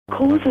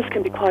Causes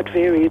can be quite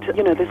varied.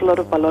 There's a lot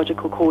of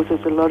biological causes,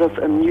 a lot of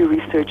new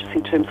research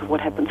in terms of what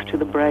happens to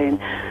the brain,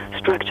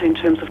 structure in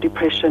terms of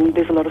depression.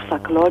 There's a lot of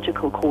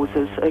psychological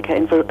causes,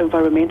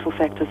 environmental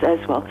factors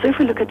as well. So if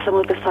we look at some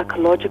of the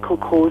psychological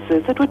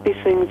causes, it would be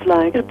things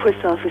like poor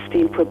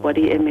self-esteem, poor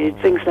body image,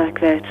 things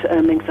like that,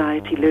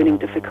 anxiety, learning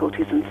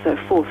difficulties, and so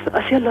forth.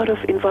 I see a lot of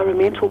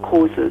environmental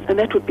causes, and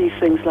that would be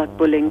things like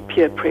bullying,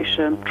 peer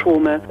pressure,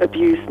 trauma,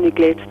 abuse,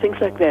 neglect, things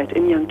like that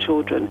in young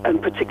children,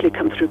 and particularly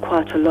come through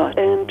quite a lot.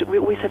 And we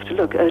always have to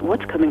look at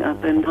what's coming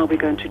up and how we're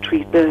going to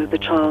treat the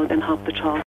child and help the child.